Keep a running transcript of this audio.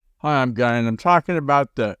Hi, I'm Guy, and I'm talking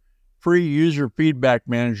about the free user feedback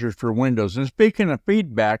manager for Windows. And speaking of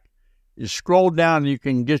feedback, you scroll down and you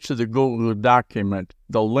can get to the Google document,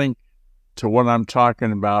 the link to what I'm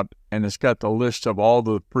talking about, and it's got the list of all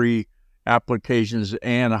the free applications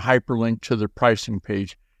and a hyperlink to the pricing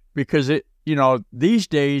page. Because these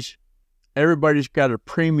days, everybody's got a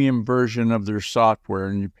premium version of their software,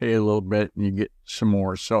 and you pay a little bit and you get some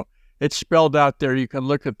more. So it's spelled out there. You can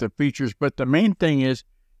look at the features, but the main thing is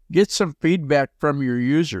get some feedback from your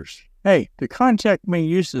users. Hey, to contact me,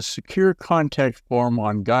 use the secure contact form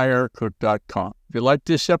on GuyRcook.com. If you like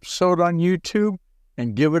this episode on YouTube,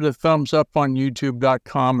 and give it a thumbs up on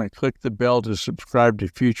YouTube.com and click the bell to subscribe to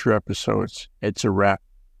future episodes. It's a wrap.